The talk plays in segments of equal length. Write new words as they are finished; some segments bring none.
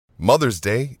Mother's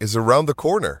Day is around the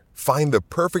corner. Find the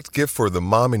perfect gift for the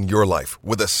mom in your life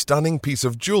with a stunning piece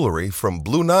of jewelry from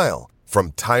Blue Nile.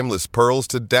 From timeless pearls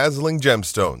to dazzling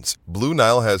gemstones, Blue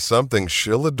Nile has something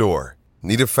she'll adore.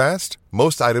 Need it fast?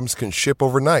 Most items can ship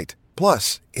overnight.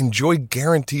 Plus, enjoy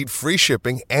guaranteed free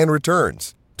shipping and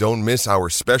returns. Don't miss our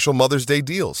special Mother's Day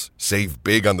deals. Save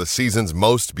big on the season's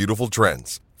most beautiful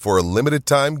trends. For a limited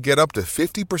time, get up to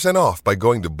 50% off by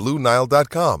going to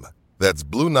BlueNile.com. That's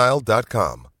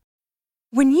BlueNile.com.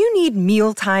 When you need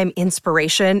mealtime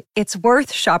inspiration, it's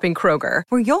worth shopping Kroger,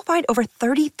 where you'll find over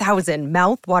 30,000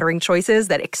 mouth-watering choices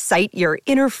that excite your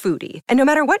inner foodie. And no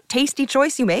matter what tasty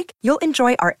choice you make, you'll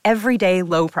enjoy our everyday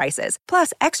low prices,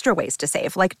 plus extra ways to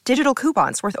save, like digital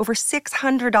coupons worth over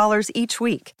 $600 each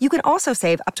week. You can also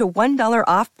save up to $1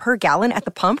 off per gallon at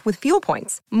the pump with fuel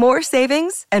points. More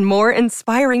savings and more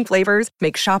inspiring flavors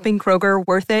make shopping Kroger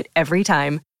worth it every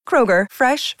time. Kroger,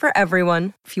 fresh for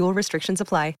everyone. Fuel restrictions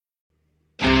apply.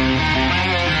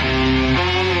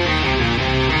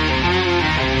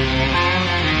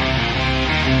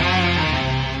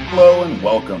 Hello and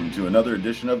welcome to another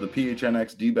edition of the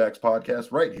PHNX D-backs podcast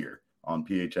right here on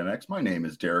PHNX. My name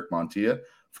is Derek Montilla,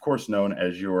 of course known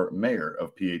as your mayor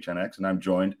of PHNX, and I'm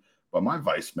joined by my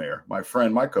vice mayor, my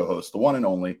friend, my co-host, the one and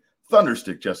only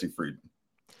Thunderstick Jesse Friedman.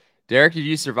 Derek, did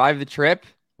you survive the trip?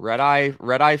 Red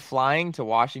eye flying to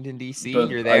Washington, D.C.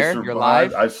 You're there. You're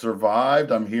live. I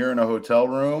survived. I'm here in a hotel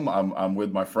room. I'm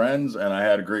with my friends, and I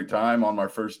had a great time on my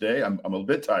first day. I'm a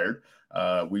bit tired.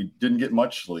 We didn't get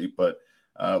much sleep, but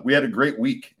we had a great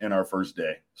week in our first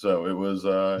day. So it was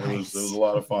nice. It was a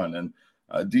lot of fun.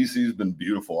 And D.C. has been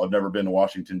beautiful. I've never been to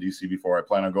Washington, D.C. before. I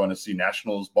plan on going to see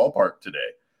Nationals Ballpark today.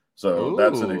 So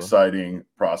that's an exciting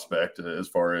prospect as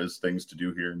far as things to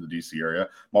do here in the D.C. area.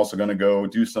 I'm also going to go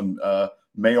do some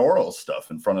mayoral stuff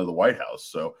in front of the White House.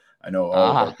 So I know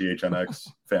all of our PHNX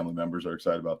family members are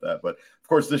excited about that. But of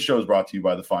course, this show is brought to you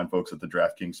by the fine folks at the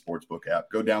DraftKings Sportsbook app.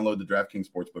 Go download the DraftKings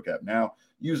Sportsbook app now.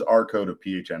 Use our code of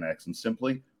PHNX and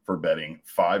simply for betting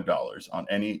 $5 on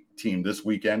any team this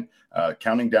weekend,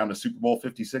 counting down to Super Bowl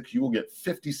 56, you will get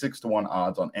 56-1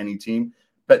 odds on any team.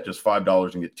 Bet just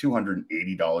 $5 and get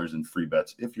 $280 in free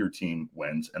bets if your team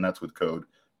wins, and that's with code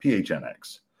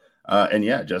PHNX. And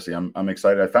yeah, Jesse, I'm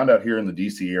excited. I found out here in the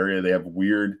DC area they have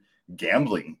weird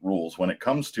gambling rules when it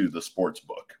comes to the sports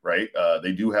book, right?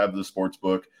 They do have the sports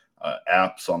book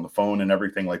apps on the phone and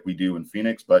everything like we do in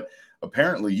Phoenix, but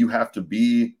apparently you have to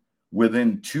be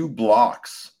within 2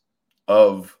 blocks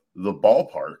of the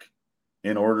ballpark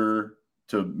in order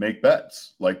to make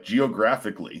bets. Like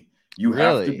geographically, you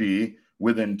have to be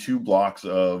within 2 blocks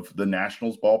of the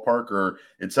Nationals ballpark, or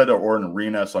it said or an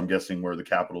arena. So I'm guessing where the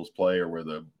Capitals play or where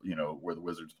the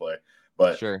Wizards play.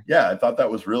 But yeah, I thought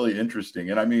that was really interesting.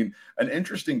 And I mean, an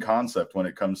interesting concept when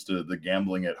it comes to the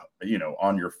gambling at,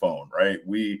 on your phone, right?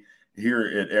 We here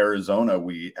at Arizona,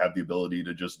 we have the ability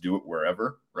to just do it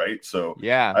wherever. Right. So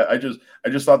yeah, I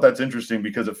just thought that's interesting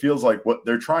because it feels like what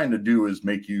they're trying to do is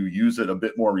make you use it a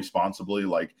bit more responsibly.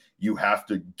 Like you have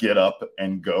to get up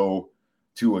and go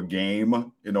to a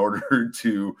game in order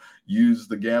to use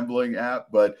the gambling app,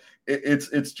 but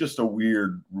it's just a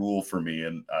weird rule for me.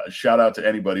 And shout out to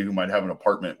anybody who might have an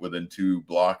apartment within 2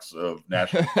 blocks of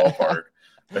National Ballpark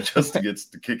that just gets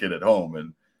to kick it at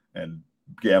home and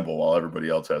gamble while everybody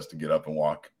else has to get up and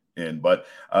walk in. But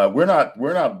we're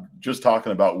not just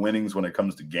talking about winnings when it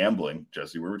comes to gambling,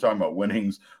 Jesse. We're talking about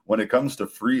winnings when it comes to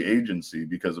free agency,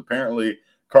 because apparently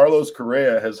Carlos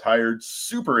Correa has hired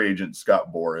super agent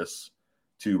Scott Boras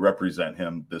to represent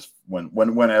him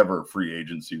whenever free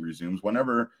agency resumes,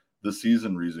 whenever the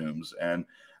season resumes. And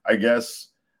I guess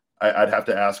I'd have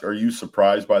to ask, are you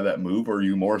surprised by that move, or are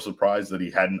you more surprised that he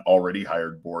hadn't already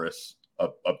hired Boras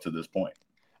up to this point?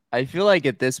 I feel like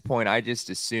at this point, I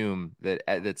just assume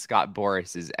that Scott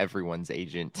Boras is everyone's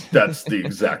agent. That's the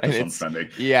exact assumption.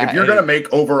 Yeah, if you're going to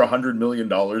make over $100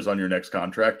 million on your next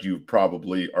contract, you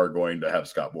probably are going to have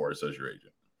Scott Boras as your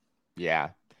agent. Yeah,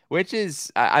 which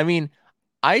is, I mean,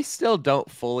 I still don't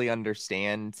fully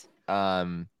understand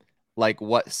like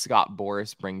what Scott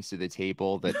Boras brings to the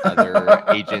table that other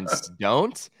agents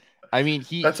don't. I mean,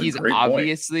 he's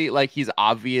obviously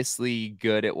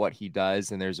good at what he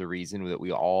does, and there's a reason that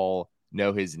we all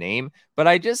know his name. But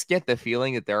I just get the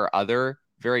feeling that there are other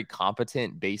very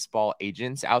competent baseball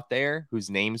agents out there whose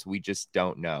names we just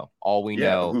don't know. All we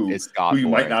know is Scott Boras. Who you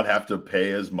might not have to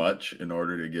pay as much in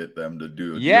order to get them to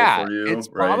do a deal for you. It's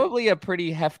probably a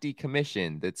pretty hefty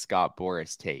commission that Scott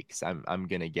Boras takes. I'm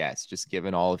gonna guess, just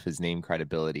given all of his name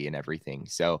credibility and everything.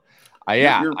 So I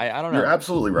don't know. You're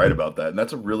absolutely right about that. And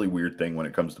that's a really weird thing when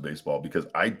it comes to baseball, because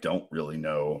I don't really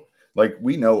know like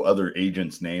we know other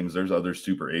agents' names. There's other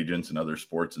super agents and other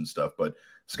sports and stuff, but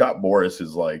Scott Boras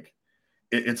is like,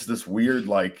 it's this weird,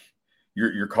 like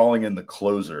you're calling in the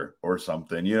closer or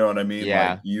something. You know what I mean?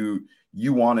 Like Yeah.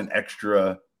 you want an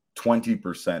extra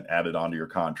 20% added onto your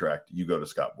contract, you go to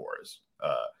Scott Boras.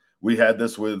 We had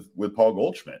this with Paul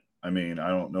Goldschmidt. I mean, I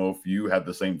don't know if you had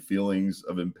the same feelings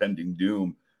of impending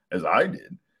doom as I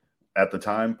did. At the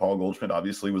time, Paul Goldschmidt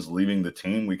obviously was leaving the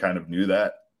team. We kind of knew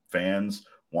that. Fans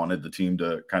wanted the team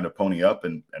to kind of pony up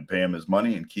and pay him his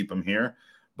money and keep him here.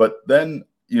 But then,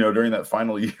 during that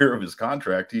final year of his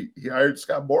contract, he hired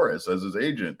Scott Boras as his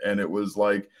agent. And it was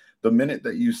like the minute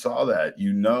that you saw that,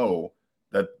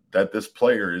 that this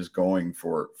player is going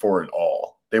for it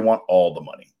all. They want all the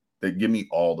money. They give me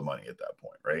all the money at that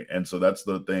point, right? And so that's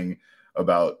the thing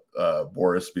about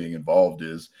Boras being involved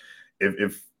is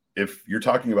if you're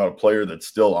talking about a player that's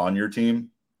still on your team,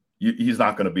 he's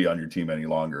not going to be on your team any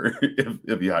longer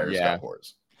if you hire Scott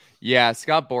Boras. Yeah,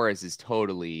 Scott Boras is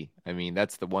totally, I mean,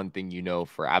 that's the one thing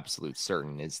for absolute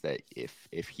certain is that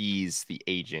if he's the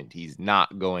agent, he's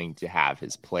not going to have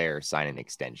his player sign an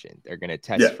extension. They're going to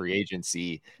test free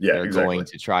agency. Yeah, they're going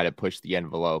to try to push the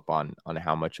envelope on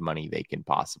how much money they can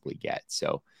possibly get.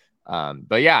 So,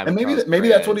 but yeah. I mean, and maybe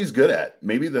that's what he's good at.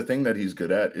 Maybe the thing that he's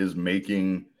good at is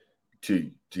making to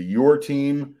your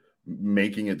team,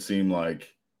 making it seem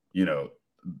like,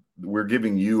 we're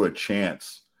giving you a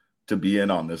chance to be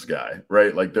in on this guy,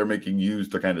 right? Like they're making you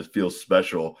to kind of feel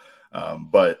special.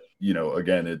 But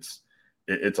again,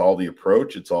 it's all the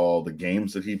approach. It's all the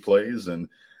games that he plays. And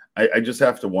I just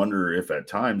have to wonder if at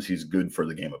times he's good for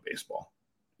the game of baseball,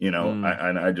 and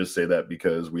I just say that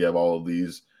because we have all of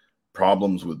these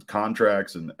problems with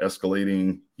contracts and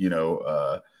escalating,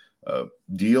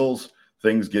 deals,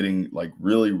 things getting like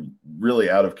really, really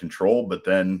out of control. But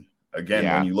then again,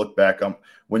 when you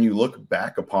look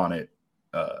back upon it,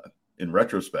 in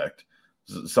retrospect,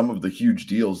 some of the huge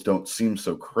deals don't seem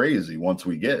so crazy once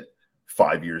we get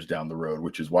 5 years down the road,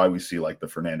 which is why we see like the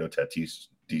Fernando Tatis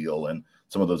deal and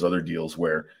some of those other deals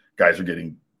where guys are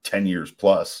getting 10 years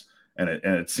plus, and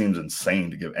it seems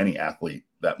insane to give any athlete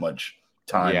that much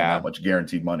time and that much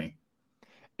guaranteed money.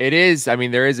 It is. I mean,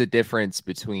 there is a difference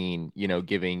between,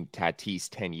 giving Tatis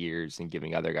 10 years and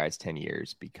giving other guys 10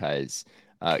 years because,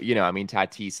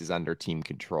 Tatis is under team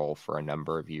control for a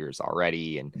number of years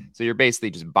already. And so you're basically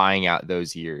just buying out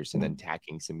those years and then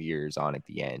tacking some years on at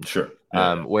the end. Sure.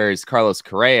 Whereas Carlos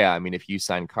Correa, I mean, if you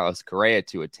sign Carlos Correa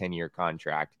to a 10-year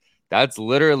contract, that's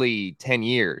literally 10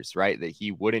 years, right? That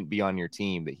he wouldn't be on your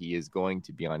team, that he is going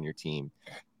to be on your team.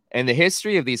 And the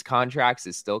history of these contracts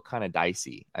is still kind of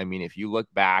dicey. I mean, if you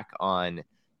look back on,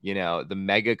 the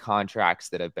mega contracts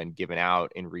that have been given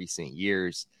out in recent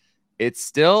years, it's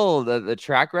still the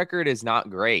track record is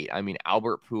not great. I mean,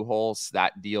 Albert Pujols,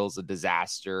 that deal's a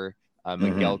disaster.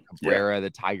 Miguel Cabrera, the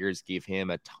Tigers gave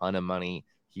him a ton of money.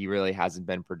 He really hasn't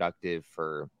been productive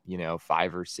for,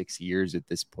 5 or 6 years at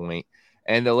this point.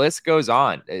 And the list goes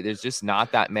on. There's just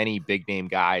not that many big name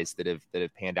guys that have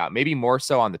panned out. Maybe more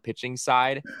so on the pitching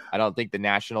side. I don't think the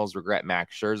Nationals regret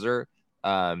Max Scherzer.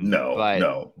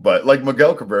 But like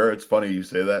Miguel Cabrera, it's funny you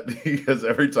say that because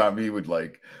every time he would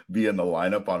like be in the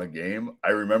lineup on a game, I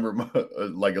remember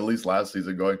like at least last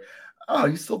season going, "Oh,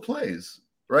 he still plays."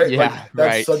 Right? Yeah, like,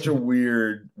 that's such a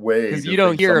weird way because you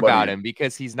don't hear about him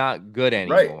because he's not good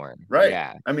anymore. Right.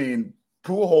 Yeah. I mean,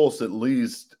 Pujols, at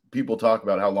least people talk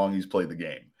about how long he's played the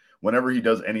game. Whenever he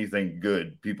does anything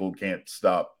good, people can't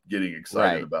stop getting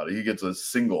excited about it. He gets a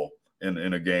single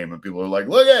in a game, and people are like,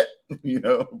 "Look at," He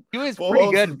was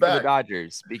pretty good for the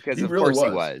Dodgers because he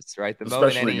was right. The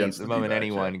moment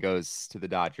anyone goes to the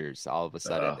Dodgers, all of a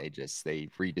sudden they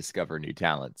rediscover new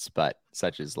talents. But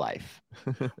such is life.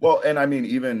 Well, and I mean,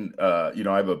 even I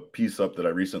have a piece up that I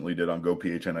recently did on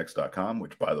gophnx.com,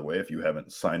 which, by the way, if you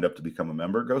haven't signed up to become a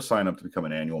member, go sign up to become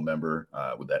an annual member.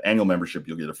 With that annual membership,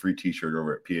 you'll get a free T-shirt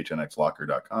over at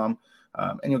phnxlocker.com.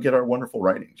 And you'll get our wonderful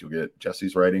writings. You'll get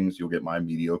Jesse's writings. You'll get my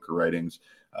mediocre writings.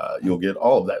 You'll get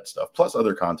all of that stuff, plus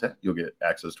other content. You'll get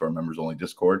access to our members-only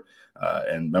Discord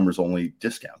and members-only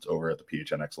discounts over at the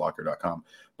phnxlocker.com.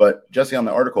 But Jesse, on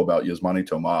the article about Yasmani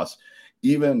Tomas,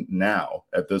 even now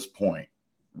at this point,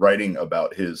 writing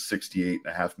about his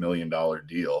 $68.5 million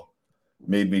deal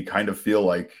made me kind of feel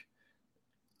like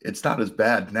it's not as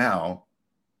bad now.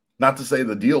 Not to say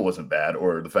the deal wasn't bad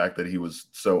or the fact that he was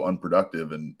so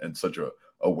unproductive and such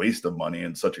a waste of money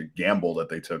and such a gamble that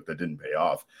they took that didn't pay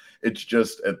off. It's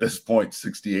just at this point,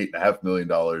 $68.5 million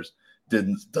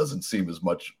doesn't seem as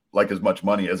much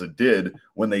money as it did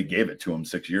when they gave it to him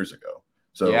 6 years ago.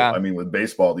 So, I mean, with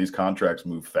baseball, these contracts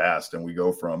move fast and we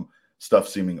go from stuff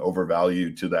seeming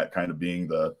overvalued to that kind of being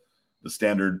the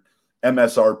standard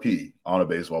MSRP on a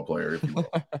baseball player, if you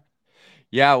will.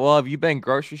 Yeah, well, have you been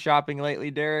grocery shopping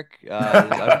lately, Derek?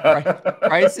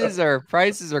 Prices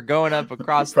are going up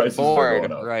across the Prices are board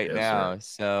going up. right Yes, now. sir.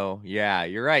 So yeah,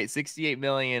 you're right. 68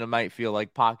 million might feel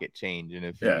like pocket change in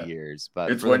a few Yeah. years, but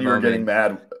It's for the when you were getting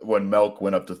moment, mad when milk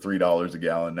went up to $3 a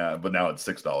gallon now, but now it's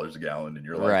 $6 a gallon, and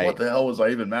you're like, what right. the hell was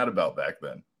I even mad about back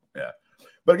then? Yeah.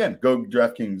 But again, go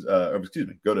DraftKings,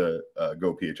 go to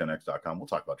gophnx.com. We'll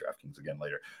talk about DraftKings again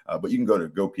later. But you can go to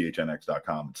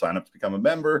gophnx.com and sign up to become a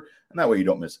member. And that way you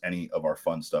don't miss any of our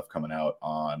fun stuff coming out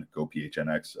on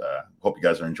GoPHNX. Hope you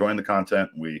guys are enjoying the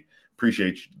content. We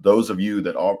appreciate those of you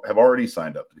that have already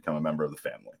signed up to become a member of the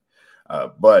family.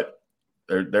 But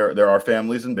there are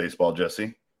families in baseball,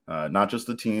 Jesse. Not just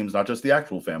the teams, not just the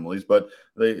actual families, but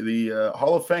the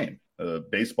Hall of Fame,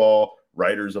 Baseball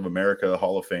Writers of America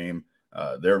Hall of Fame.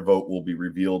 Their vote will be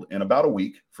revealed in about a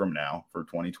week from now for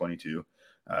 2022.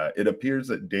 It appears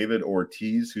that David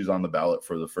Ortiz, who's on the ballot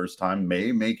for the first time,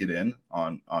 may make it in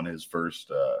on his first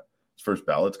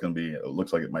ballot. It's going to be. It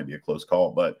looks like it might be a close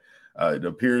call, but it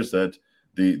appears that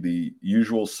the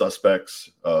usual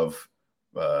suspects of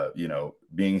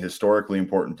being historically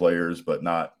important players, but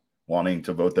not wanting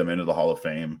to vote them into the Hall of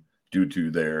Fame due to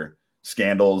their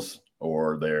scandals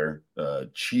or their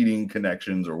cheating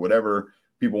connections or whatever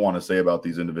people want to say about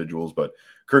these individuals. But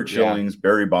Curt Schillings,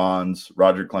 Barry Bonds,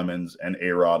 Roger Clemens, and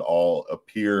A-Rod all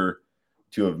appear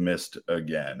to have missed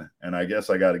again. And I guess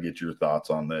I got to get your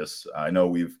thoughts on this. I know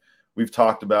we've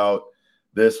talked about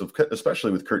this,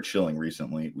 especially with Curt Schilling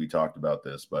recently. We talked about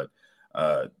this, but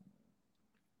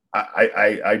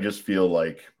I just feel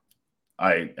like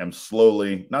I am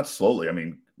not slowly. I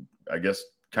mean, I guess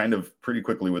kind of pretty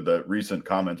quickly with the recent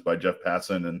comments by Jeff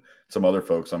Passan and some other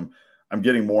folks, I'm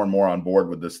getting more and more on board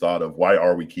with this thought of why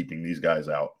are we keeping these guys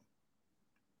out?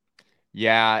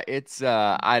 Yeah, it's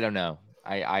I don't know.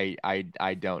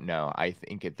 I don't know. I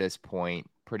think at this point,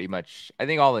 pretty much, I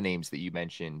think all the names that you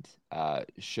mentioned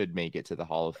should make it to the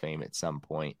Hall of Fame at some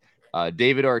point.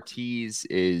 David Ortiz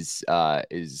is one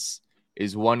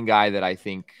guy that I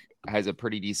think has a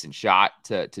pretty decent shot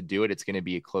to do it. It's going to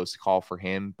be a close call for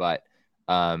him, but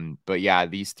yeah,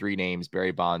 these three names: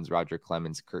 Barry Bonds, Roger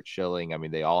Clemens, Curt Schilling. I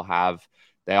mean, they all have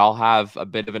a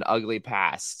bit of an ugly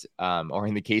past, or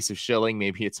in the case of Schilling,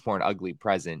 maybe it's more an ugly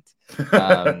present.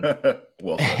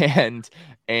 Well said.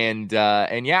 and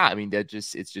yeah, I mean,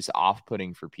 it's just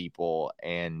off-putting for people,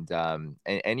 and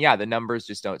yeah, the numbers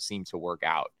just don't seem to work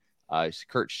out.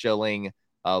 Curt Schilling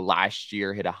last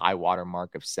year hit a high water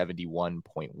mark of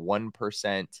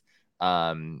 71.1%.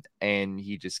 And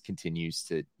he just continues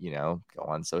to, go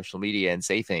on social media and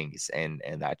say things, and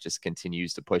that just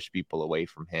continues to push people away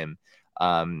from him.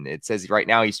 It says right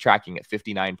now he's tracking at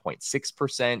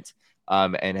 59.6%,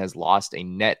 and has lost a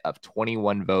net of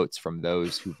 21 votes from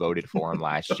those who voted for him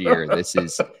last year. This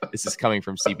is coming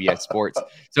from CBS Sports.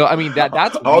 So, I mean,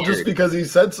 that's all weird. just because he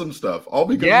said some stuff. All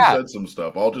because he said some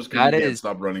stuff. All just because he can't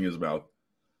stop running his mouth.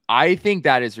 I think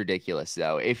that is ridiculous,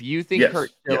 though. If you think Curt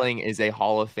Schilling is a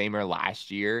Hall of Famer last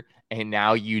year, and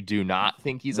now you do not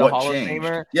think he's a Hall of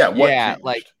Famer, changed?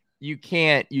 Like you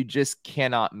just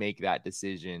cannot make that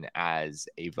decision as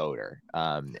a voter.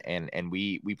 And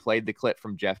we played the clip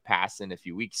from Jeff Passan a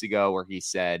few weeks ago where he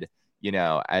said,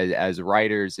 as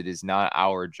writers, it is not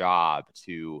our job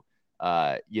to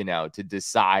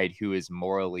decide who is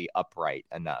morally upright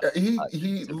enough.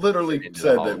 He literally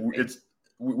said that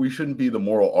we shouldn't be the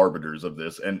moral arbiters of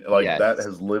this. And that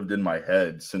has lived in my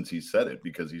head since he said it,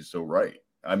 because he's so right.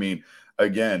 I mean,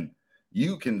 again,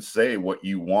 you can say what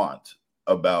you want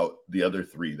about the other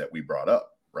three that we brought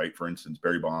up, right? For instance,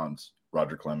 Barry Bonds,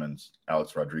 Roger Clemens,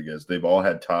 Alex Rodriguez, they've all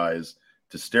had ties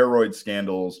to steroid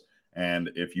scandals. And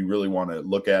if you really want to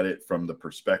look at it from the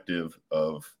perspective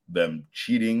of them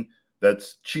cheating,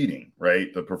 that's cheating,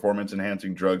 right? The performance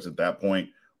enhancing drugs at that point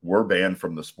were banned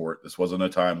from the sport. This wasn't a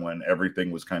time when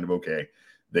everything was kind of okay.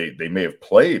 They may have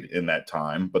played in that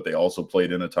time, but they also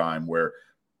played in a time where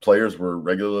players were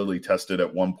regularly tested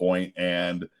at one point,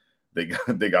 and they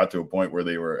got to a point where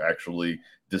they were actually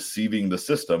deceiving the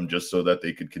system just so that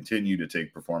they could continue to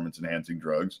take performance enhancing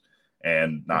drugs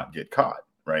and not get caught,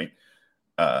 right?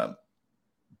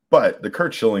 But the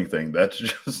Curt Schilling thing, that's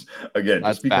just, again,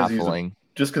 that's baffling.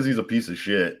 Just because he's a piece of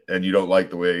shit and you don't like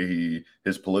the way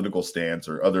his political stance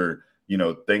or other,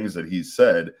 things that he's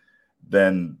said,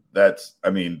 then that's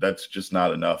just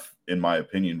not enough, in my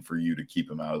opinion, for you to keep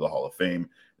him out of the Hall of Fame.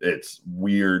 It's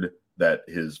weird that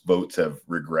his votes have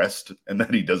regressed and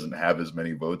that he doesn't have as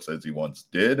many votes as he once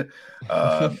did.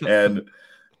 Again,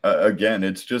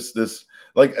 it's just this,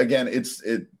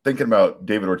 thinking about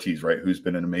David Ortiz, right? Who's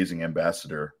been an amazing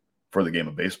ambassador for the game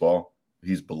of baseball.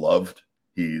 He's beloved.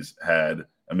 He's had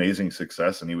amazing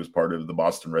success, and he was part of the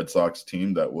Boston Red Sox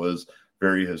team that was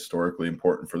very historically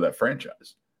important for that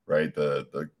franchise, right?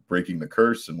 The breaking the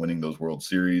curse and winning those World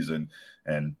Series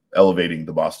and elevating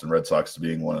the Boston Red Sox to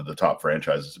being one of the top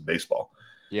franchises in baseball.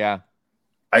 Yeah.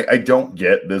 I don't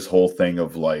get this whole thing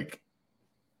of like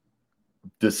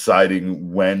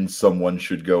deciding when someone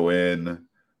should go in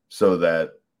so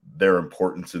that their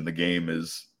importance in the game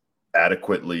is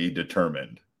adequately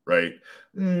determined, right?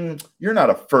 You're not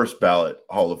a first ballot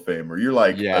Hall of Famer. You're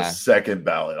like a second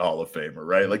ballot Hall of Famer,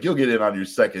 right? Like you'll get in on your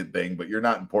second thing, but you're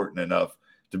not important enough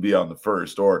to be on the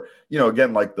first. Or,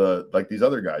 again, like these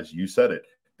other guys, you said it.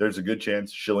 There's a good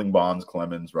chance Schilling, Bonds,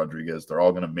 Clemens, Rodriguez, they're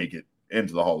all going to make it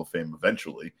into the Hall of Fame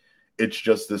eventually. It's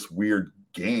just this weird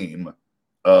game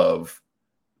of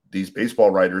these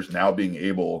baseball writers now being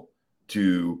able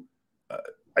to,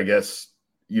 I guess,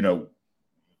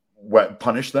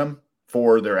 punish them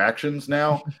for their actions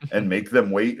now and make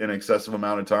them wait an excessive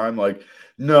amount of time. Like,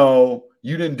 no,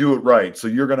 you didn't do it right. So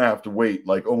you're going to have to wait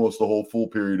like almost the whole full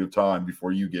period of time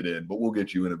before you get in, but we'll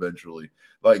get you in eventually.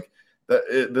 Like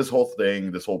this whole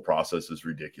thing, this whole process is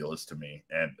ridiculous to me.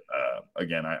 And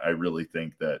again, I really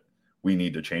think that we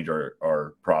need to change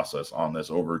our process on this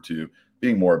over to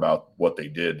being more about what they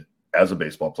did as a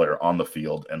baseball player on the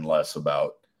field and less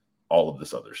about all of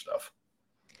this other stuff.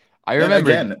 I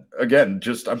remember again,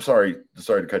 just I'm sorry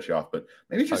to cut you off, but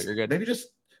maybe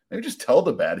just tell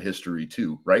the bad history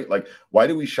too, right? Like, why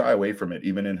do we shy away from it,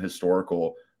 even in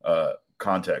historical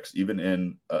context, even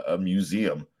in a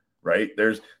museum, right?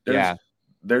 There's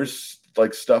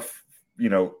like stuff,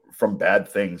 from bad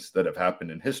things that have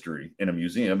happened in history in a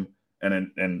museum,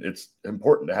 and it's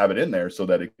important to have it in there so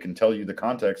that it can tell you the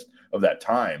context of that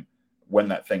time when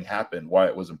that thing happened, why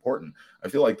it was important. I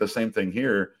feel like the same thing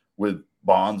here with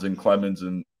Bonds and Clemens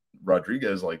and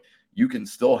Rodriguez. Like, you can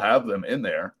still have them in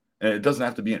there, and it doesn't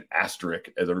have to be an asterisk,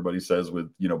 as everybody says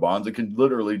with Bonds. It can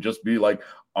literally just be like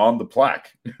on the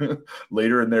plaque.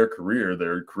 Later in their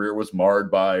career was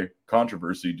marred by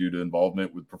controversy due to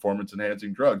involvement with performance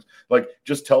enhancing drugs. Like,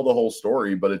 just tell the whole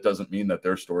story, but it doesn't mean that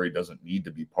their story doesn't need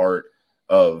to be part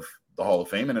of the Hall of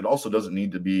Fame, and it also doesn't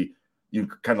need to be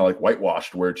kind of like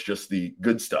whitewashed where it's just the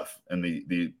good stuff and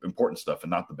the important stuff and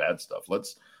not the bad stuff.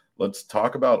 Let's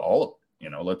talk about all of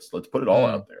it. Let's put it all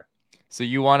out there. So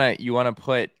you wanna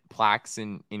put plaques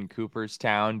in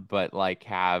Cooperstown, but like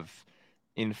have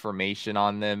information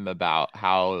on them about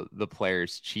how the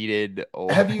players cheated?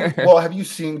 Or have you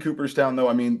seen Cooperstown though?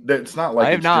 I mean, it's not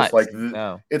like it's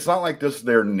not like this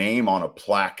their name on a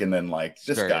plaque and then like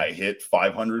this guy hit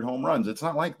 500 home runs. It's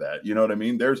not like that. You know what I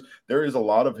mean? There is a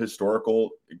lot of historical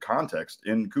context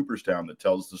in Cooperstown that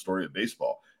tells the story of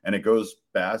baseball, and it goes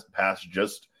past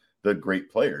just the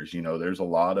great players. There's a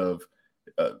lot of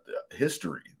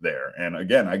history there. And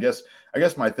again, I guess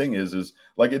my thing is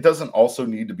like, it doesn't also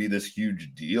need to be this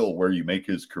huge deal where you make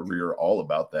his career all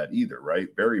about that either,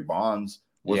 right? Barry Bonds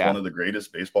was one of the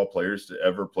greatest baseball players to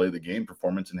ever play the game,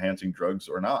 performance enhancing drugs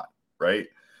or not, right?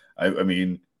 I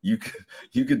mean, you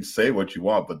could say what you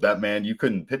want, but that man, you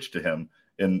couldn't pitch to him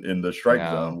in the strike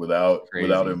zone without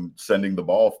him sending the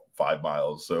ball 5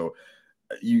 miles. So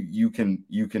you can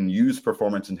use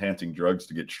performance enhancing drugs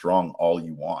to get strong all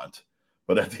you want.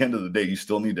 But at the end of the day, you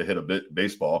still need to hit a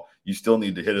baseball. You still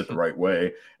need to hit it the right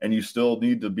way, and you still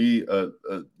need to be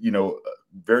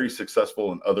very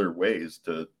successful in other ways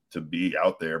to be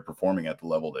out there performing at the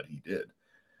level that he did.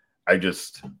 I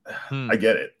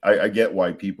get it. I get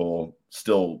why people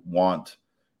still want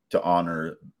to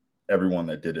honor everyone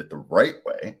that did it the right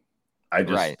way. I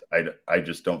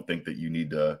just don't think that you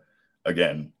need to,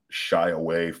 again, shy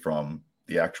away from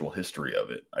the actual history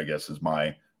of it, I guess, is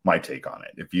my take on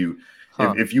it.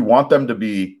 If you want them to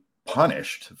be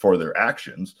punished for their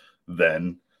actions,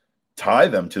 then tie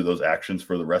them to those actions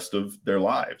for the rest of their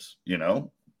lives.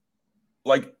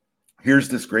 Like, here's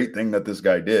this great thing that this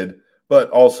guy did, but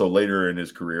also later in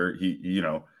his career, he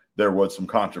there was some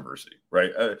controversy,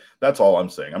 right? That's all I'm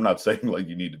saying. I'm not saying like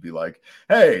you need to be like,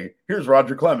 hey, here's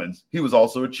Roger Clemens. He was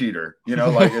also a cheater.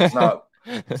 Like it's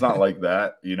not like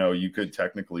that. You could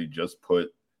technically just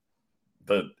put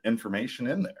the information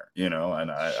in there, and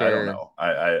I don't know.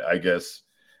 I guess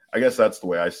that's the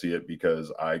way I see it,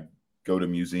 because I go to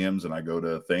museums and I go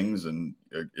to things, and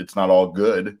it's not all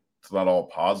good. It's not all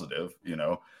positive.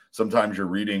 Sometimes you're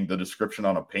reading the description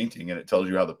on a painting and it tells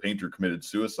you how the painter committed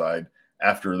suicide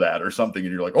after that or something.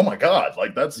 And you're like, oh my God,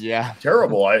 like that's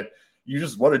terrible. You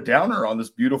just, what a downer on this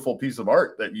beautiful piece of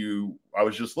art that I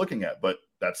was just looking at, but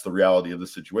that's the reality of the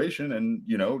situation. And,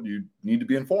 you need to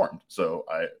be informed. So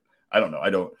I don't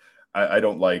know. I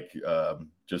don't like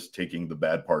just taking the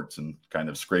bad parts and kind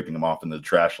of scraping them off in the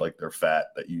trash like they're fat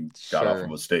that you got off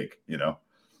of a steak,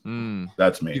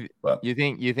 That's me. But you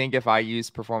think if I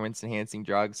use performance enhancing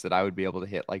drugs that I would be able to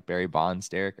hit like Barry Bonds,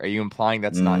 Derek? Are you implying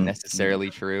that's not necessarily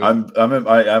true? I'm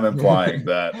implying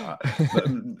that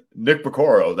Nick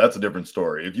Picoro, that's a different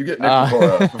story. If you get Nick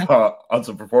Picoro on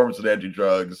some performance enhancing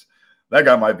drugs, that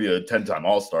guy might be a 10-time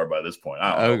All-Star by this point.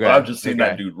 I don't know. But I've just seen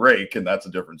that dude rake, and that's a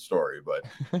different story. But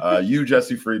you,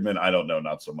 Jesse Friedman, I don't know,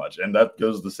 not so much. And that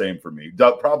goes the same for me.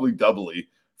 Probably doubly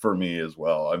for me as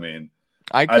well. I mean,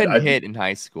 I couldn't hit in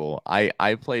high school.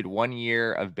 I played 1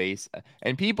 year of base,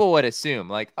 and people would assume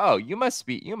like, oh, you must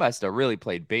have really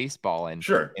played baseball in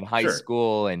high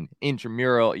school and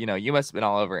intramural. You must have been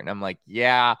all over it. And I'm like,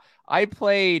 yeah, I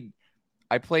played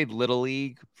Little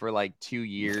League for like 2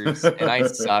 years and I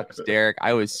sucked, Derek.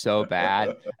 I was so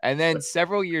bad. And then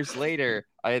several years later,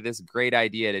 I had this great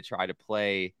idea to try to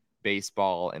play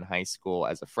baseball in high school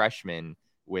as a freshman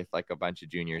with like a bunch of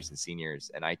juniors and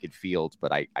seniors, and I could field,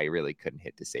 but I really couldn't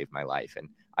hit to save my life. And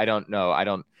I don't know. I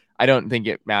don't think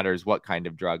it matters what kind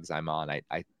of drugs I'm on. I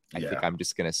think I'm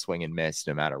just going to swing and miss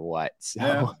no matter what.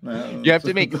 So you have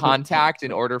to make contact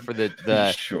in order for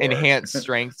the enhanced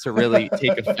strength to really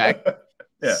take effect.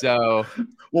 Yeah. So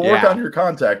we'll work on your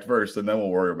contact first, and then we'll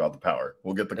worry about the power.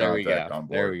 We'll get the contact on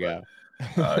board. There we go.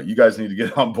 You guys need to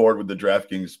get on board with the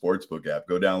DraftKings Sportsbook app.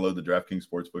 Go download the DraftKings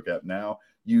Sportsbook app now.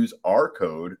 Use our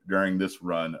code during this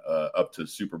run up to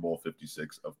Super Bowl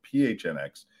 56 of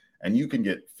PHNX, and you can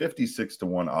get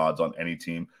 56-1 odds on any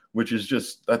team, which is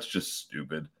that's just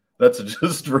stupid. That's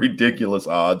just ridiculous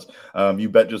odds. You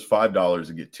bet just $5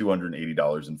 and get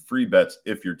 $280 in free bets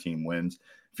if your team wins.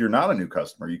 If you're not a new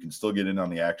customer, you can still get in on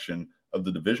the action of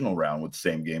the divisional round with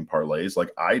same game parlays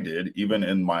like I did, even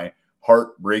in my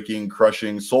heartbreaking,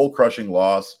 soul-crushing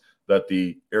loss that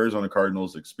the Arizona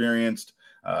Cardinals experienced.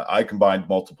 I combined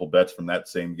multiple bets from that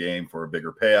same game for a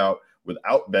bigger payout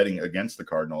without betting against the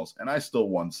Cardinals, and I still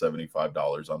won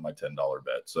 $75 on my $10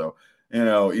 bet. So,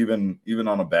 even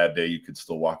on a bad day, you could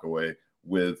still walk away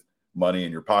with money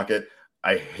in your pocket.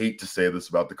 I hate to say this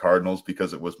about the Cardinals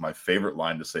because it was my favorite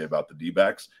line to say about the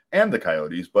D-backs and the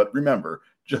Coyotes, but remember,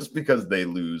 just because they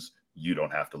lose, you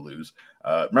don't have to lose.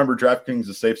 Remember, DraftKings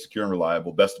is safe, secure, and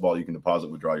reliable. Best of all, you can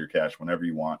deposit, withdraw your cash whenever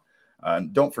you want.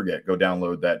 Don't forget, go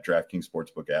download that DraftKings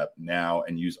Sportsbook app now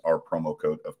and use our promo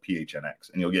code of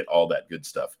PHNX, and you'll get all that good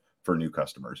stuff for new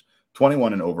customers.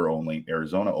 21 and over only,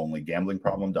 Arizona only. Gambling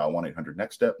problem, dial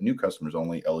 1-800-NEXT-STEP. New customers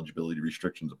only. Eligibility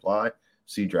restrictions apply.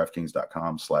 See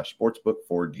DraftKings.com/sportsbook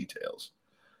for details.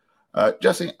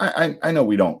 Jesse, I know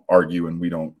we don't argue and we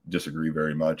don't disagree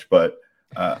very much, but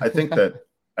I think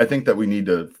that we need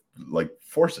to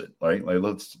force it, right? Like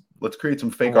let's create some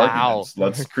fake arguments.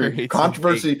 Let's create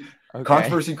controversy. Okay.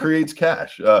 Controversy creates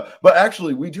cash. But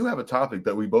actually, we do have a topic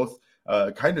that we both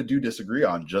kind of do disagree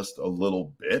on just a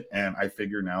little bit, and I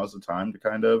figure now is the time to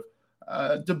kind of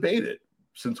debate it.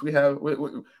 Since we have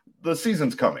the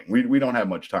season's coming, we don't have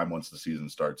much time once the season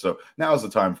starts. So now is the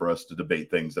time for us to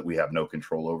debate things that we have no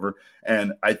control over.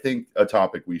 And I think a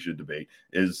topic we should debate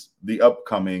is the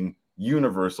upcoming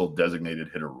universal designated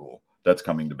hitter rule that's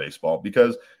coming to baseball,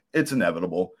 because it's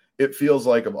inevitable. It feels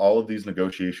like of all of these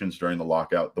negotiations during the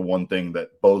lockout, the one thing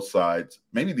that both sides,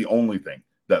 maybe the only thing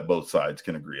that both sides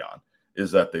can agree on,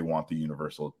 is that they want the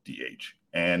universal DH.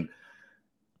 And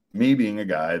me being a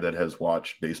guy that has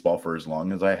watched baseball for as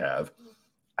long as I have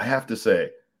to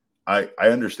say, I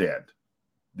understand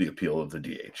the appeal of the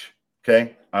DH.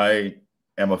 Okay. I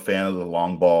am a fan of the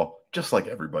long ball, just like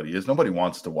everybody is. Nobody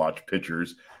wants to watch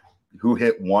pitchers who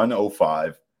hit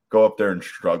 105 go up there and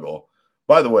struggle.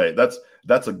 By the way,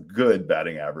 that's a good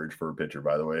batting average for a pitcher,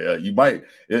 by the way. You might,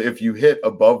 if you hit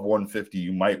above 150,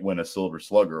 you might win a Silver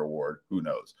Slugger award. Who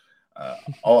knows?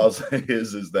 All I'll say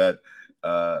is that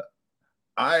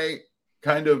I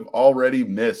kind of already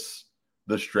miss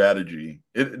the strategy.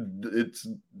 It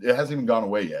hasn't even gone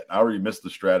away yet. I already missed the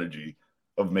strategy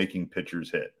of making pitchers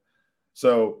hit.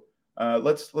 So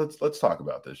let's talk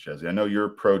about this, Jesse. I know you're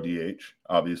pro DH,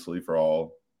 obviously, for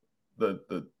all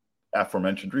the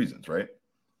aforementioned reasons, right?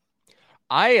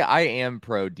 I am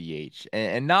pro DH,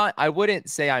 and not, I wouldn't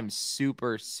say I'm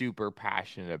super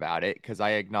passionate about it, because I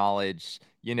acknowledge,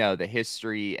 the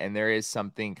history, and there is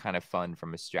something kind of fun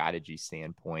from a strategy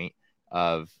standpoint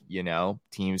of,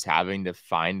 teams having to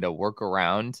find a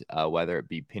workaround, whether it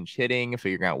be pinch hitting,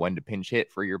 figuring out when to pinch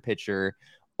hit for your pitcher,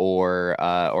 or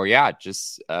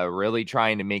just really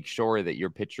trying to make sure that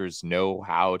your pitchers know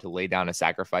how to lay down a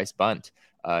sacrifice bunt.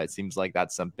 It seems like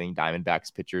that's something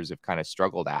Diamondbacks pitchers have kind of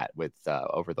struggled at with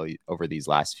over these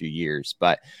last few years.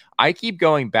 But I keep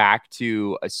going back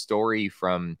to a story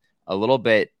from a little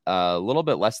bit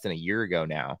less than a year ago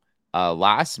now.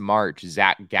 Last March,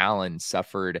 Zach Gallen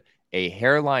suffered a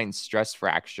hairline stress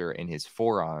fracture in his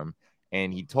forearm,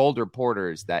 and he told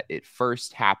reporters that it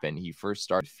first happened. He first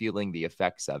started feeling the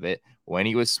effects of it when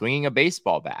he was swinging a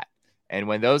baseball bat. And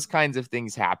when those kinds of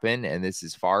things happen, and this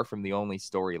is far from the only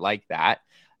story like that,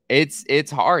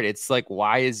 it's hard. It's like,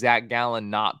 why is Zach Gallen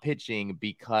not pitching?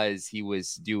 Because he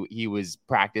was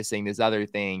practicing this other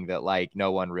thing that like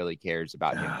no one really cares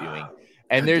about him doing.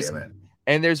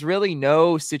 And there's really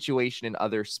no situation in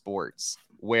other sports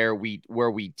where we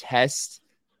test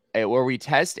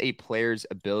a player's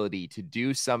ability to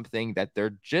do something that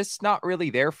they're just not really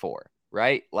there for,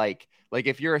 right? Like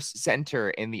if you're a center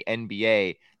in the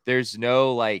NBA, there's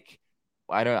no like,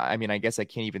 I guess I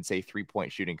can't even say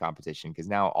 3-point shooting competition because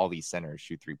now all these centers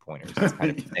shoot 3-pointers. It's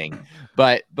kind of a thing.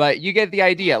 But you get the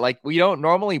idea. Like, we don't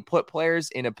normally put players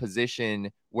in a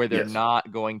position where they're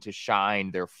not going to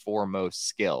shine their foremost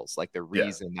skills, like the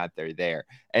reason that they're there.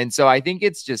 And so I think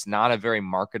it's just not a very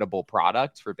marketable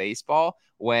product for baseball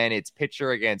when it's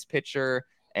pitcher against pitcher.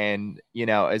 And,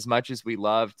 as much as we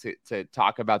love to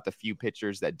talk about the few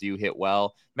pitchers that do hit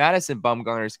well, Madison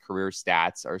Bumgarner's career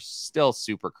stats are still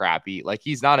super crappy. Like,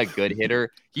 he's not a good hitter.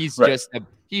 He's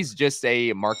just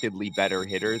a markedly better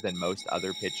hitter than most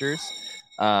other pitchers.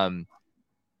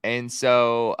 And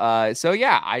so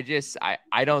yeah,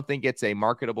 I don't think it's a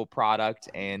marketable product,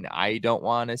 and I don't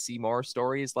want to see more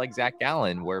stories like Zach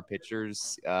Gallen where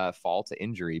pitchers fall to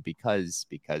injury because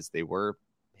they were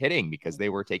hitting, because they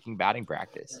were taking batting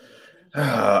practice.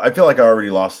 I feel like I already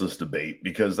lost this debate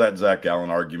because that Zach Gallen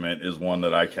argument is one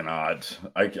that I can't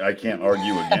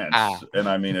argue against. And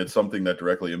I mean, it's something that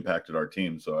directly impacted our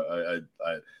team. So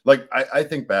I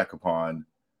think back upon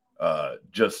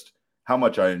just how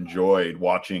much I enjoyed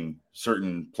watching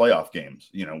certain playoff games,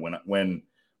 when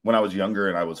I was younger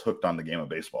and I was hooked on the game of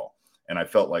baseball. And I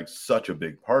felt like such a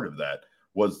big part of that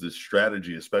was this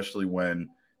strategy, especially when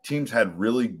teams had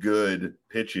really good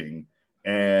pitching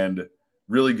and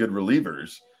really good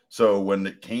relievers. So when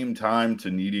it came time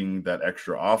to needing that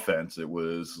extra offense, it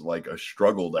was like a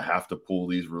struggle to have to pull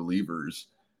these relievers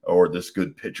or this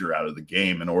good pitcher out of the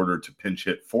game in order to pinch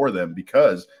hit for them,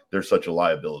 because they're such a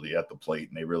liability at the plate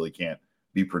and they really can't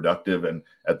be productive. And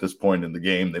at this point in the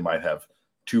game, they might have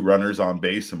 2 runners on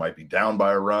base and might be down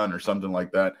by a run or something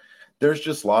like that. There's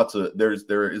just there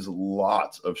is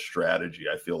lots of strategy,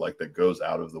 I feel like, that goes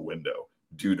out of the window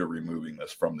due to removing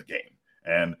this from the game.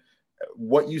 And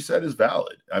what you said is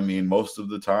valid. I mean, most of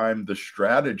the time, the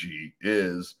strategy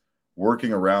is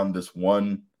working around this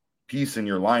one piece in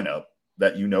your lineup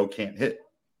that can't hit,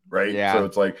 right? Yeah. So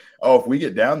it's like, if we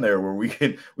get down there where we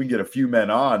can get a few men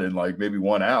on and like maybe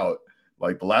one out,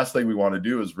 like the last thing we want to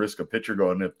do is risk a pitcher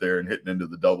going up there and hitting into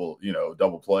the double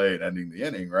play and ending the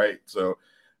inning, right? So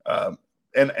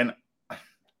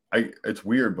it's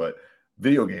weird, but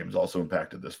video games also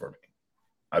impacted this for me.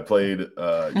 I played,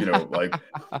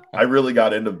 I really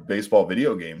got into baseball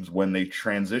video games when they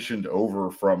transitioned over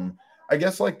from, I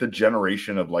guess, like the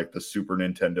generation of like the Super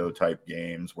Nintendo type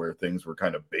games where things were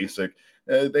kind of basic.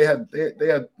 They had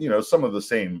some of the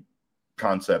same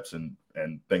concepts and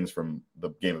things from the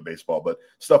game of baseball, but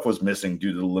stuff was missing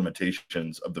due to the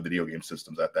limitations of the video game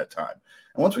systems at that time.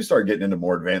 And once we started getting into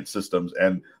more advanced systems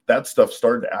and that stuff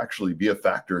started to actually be a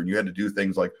factor, and you had to do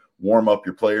things like warm up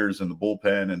your players in the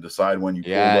bullpen and decide when you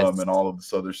pull them and all of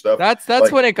this other stuff. That's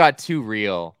like, when it got too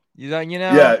real. Yeah,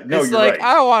 no, it's like, right.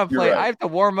 I don't want to play. Right. I have to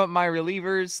warm up my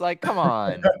relievers. Like, come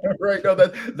on. Right. No,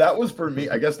 that was for me.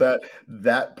 I guess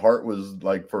that part was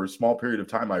like, for a small period of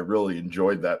time, I really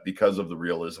enjoyed that because of the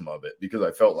realism of it, because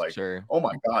I felt like, oh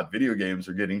my God, video games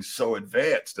are getting so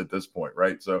advanced at this point.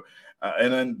 Right. So,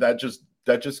 and then that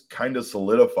just kind of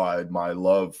solidified my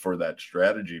love for that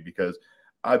strategy, because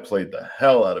I played the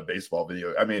hell out of baseball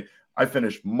video. I mean, I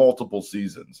finished multiple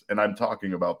seasons, and I'm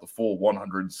talking about the full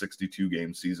 162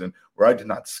 game season where I did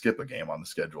not skip a game on the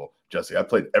schedule. Jesse, I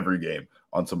played every game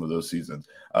on some of those seasons.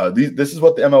 This is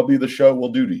what the MLB The Show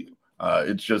will do to you.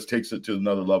 It just takes it to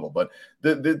another level. But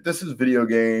this is video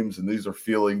games, and these are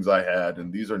feelings I had,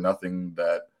 and these are nothing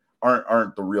that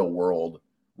aren't the real world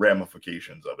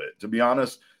ramifications of it. To be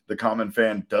honest, the common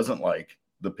fan doesn't like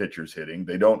the pitchers hitting.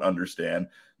 They don't understand.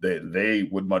 They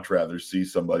would much rather see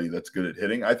somebody that's good at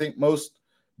hitting. I think most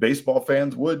baseball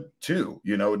fans would too,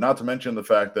 not to mention the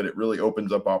fact that it really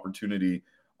opens up opportunity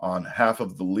on half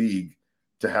of the league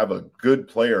to have a good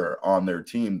player on their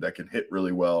team that can hit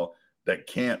really well, that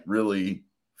can't really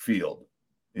field.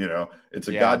 It's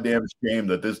a goddamn shame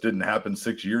that this didn't happen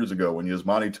 6 years ago when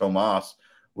Yasmani Tomas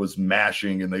was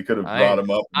mashing, and they could have brought him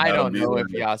up. I don't know if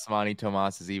Yasmani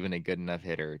Tomas is even a good enough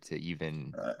hitter to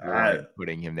even warrant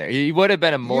putting him there. He would have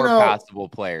been a more passable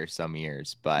player some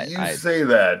years, but you say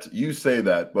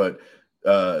that, but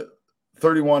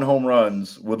 31 home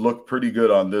runs would look pretty good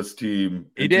on this team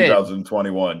in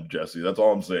 2021, Jesse. That's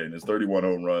all I'm saying is 31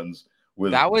 home runs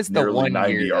with that was nearly the one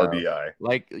 90 year, RBI.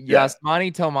 Like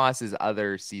Yasmani Tomas's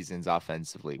other seasons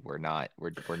offensively were not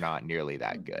nearly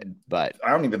that good. But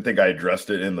I don't even think I addressed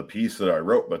it in the piece that I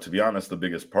wrote. But to be honest, the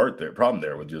biggest problem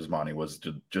there with Yasmani was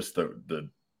just the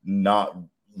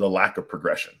lack of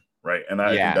progression. Right. And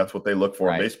I think that's what they look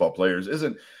for in baseball players.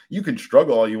 You can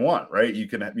struggle all you want, right? You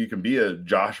can be a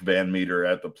Josh Van Meter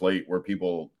at the plate where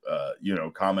people,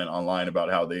 comment online about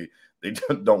how they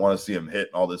don't want to see him hit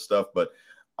and all this stuff. But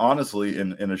honestly,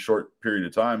 in a short period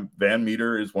of time, Van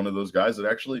Meter is one of those guys that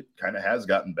actually kind of has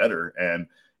gotten better. And,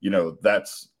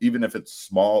 that's even if it's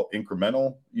small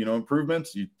incremental,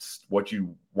 improvements, what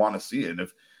you want to see. And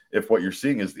if what you're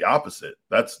seeing is the opposite,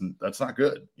 that's not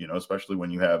good, especially when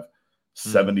you have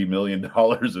 $70 million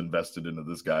invested into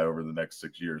this guy over the next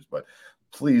 6 years. But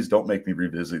please don't make me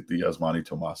revisit the Yasmani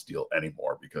Tomas deal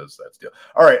anymore, because that's deal.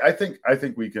 All right. I think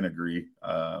we can agree.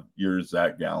 Your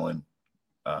Zach Gallen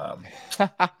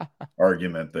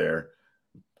argument there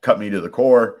cut me to the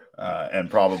core, and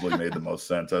probably made the most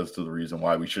sense as to the reason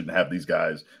why we shouldn't have these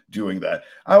guys doing that.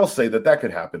 I will say that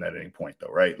could happen at any point,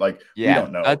 though, right? Like, we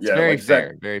don't know. That's very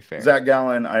fair. Very fair. Zach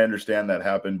Gallen, I understand that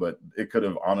happened, but it could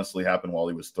have honestly happened while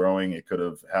he was throwing. It could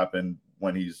have happened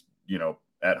when he's,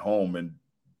 at home and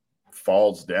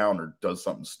falls down or does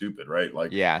something stupid, right?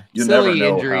 Like, you silly never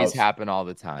know injuries happen all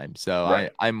the time. So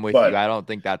I'm with you. I don't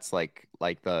think that's like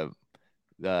the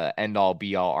end all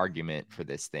be all argument for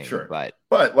this thing. Sure.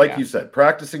 But like you said,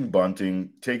 practicing bunting,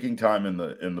 taking time in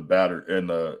the batter, in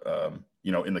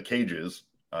the cages,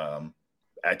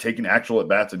 taking actual at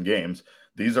bats in games.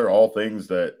 These are all things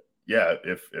that,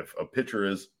 if a pitcher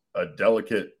is a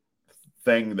delicate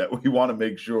thing that we want to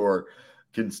make sure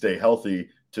can stay healthy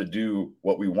to do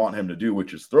what we want him to do,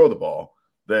 which is throw the ball,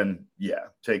 then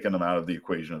taking them out of the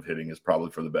equation of hitting is probably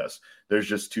for the best. There's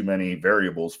just too many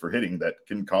variables for hitting that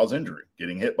can cause injury.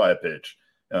 Getting hit by a pitch,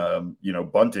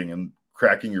 bunting and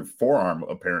cracking your forearm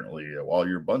apparently while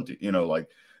you're bunting, like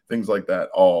things like that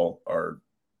all are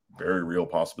very real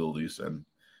possibilities. And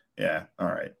all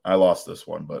right, I lost this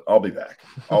one, but I'll be back.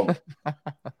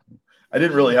 I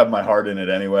didn't really have my heart in it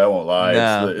anyway. I won't lie.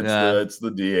 It's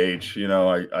the DH.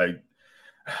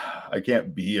 I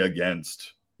can't be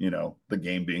against the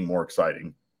game being more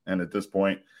exciting. And at this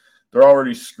point, they're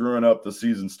already screwing up the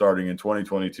season starting in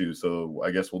 2022. So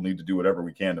I guess we'll need to do whatever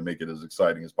we can to make it as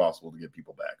exciting as possible to get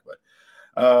people back. But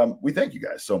we thank you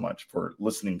guys so much for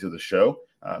listening to the show.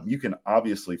 You can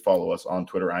obviously follow us on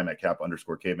Twitter. I'm at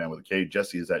Cap_Caveman with a K.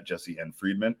 Jesse is at Jesse N.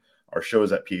 Friedman. Our show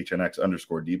is at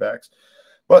PHNX_DBacks.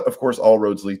 But, of course, all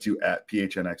roads lead to at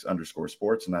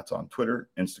PHNX_sports, and that's on Twitter,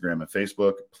 Instagram, and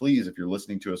Facebook. Please, if you're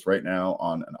listening to us right now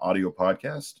on an audio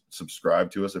podcast,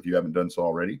 subscribe to us if you haven't done so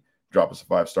already. Drop us a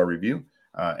 5-star review,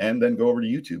 and then go over to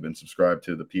YouTube and subscribe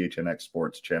to the PHNX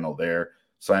Sports channel there.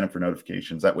 Sign up for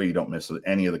notifications. That way you don't miss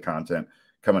any of the content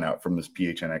coming out from this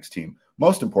PHNX team.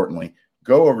 Most importantly,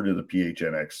 go over to the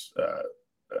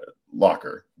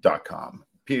PHNXlocker.com.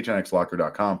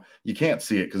 PHNXlocker.com. You can't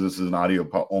see it because this is an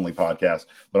audio-only podcast,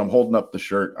 but I'm holding up the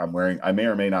shirt I'm wearing. I may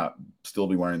or may not still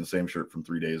be wearing the same shirt from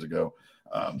 3 days ago.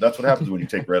 That's what happens when you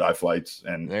take red-eye flights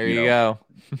and there you go.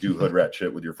 do hood rat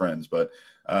shit with your friends. But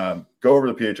go over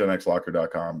to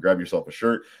PHNXlocker.com, grab yourself a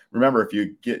shirt. Remember, if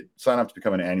you sign up to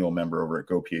become an annual member over at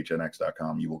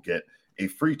GoPHNX.com, you will get a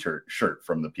free shirt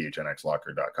from the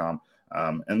PHNXlocker.com.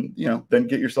 And then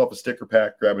get yourself a sticker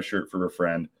pack, grab a shirt for a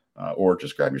friend. Or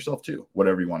just grab yourself two,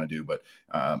 whatever you want to do. But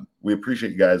we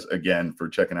appreciate you guys again for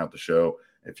checking out the show.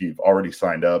 If you've already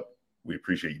signed up, we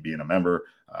appreciate you being a member.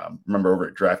 Remember, over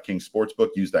at DraftKings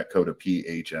Sportsbook, use that code of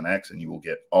PHNX and you will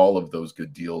get all of those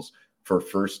good deals for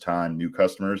first-time new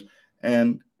customers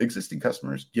and existing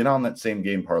customers. Get on that same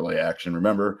game parlay action.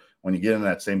 Remember, when you get in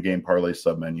that same game parlay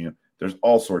submenu, there's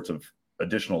all sorts of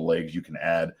additional legs you can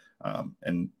add,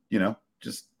 and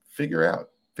just figure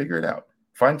it out.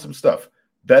 Find some stuff.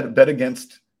 Bet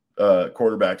against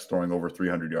quarterbacks throwing over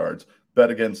 300 yards.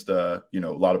 Bet against a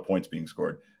lot of points being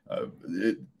scored.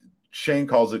 Shane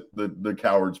calls it the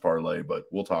coward's parlay, but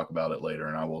we'll talk about it later,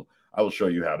 and I will show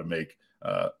you how to make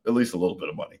at least a little bit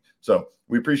of money. So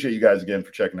we appreciate you guys again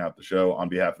for checking out the show. On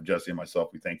behalf of Jesse and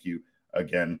myself, we thank you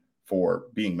again for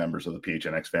being members of the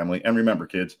PHNX family. And remember,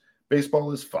 kids,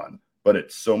 baseball is fun, but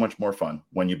it's so much more fun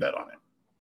when you bet on it.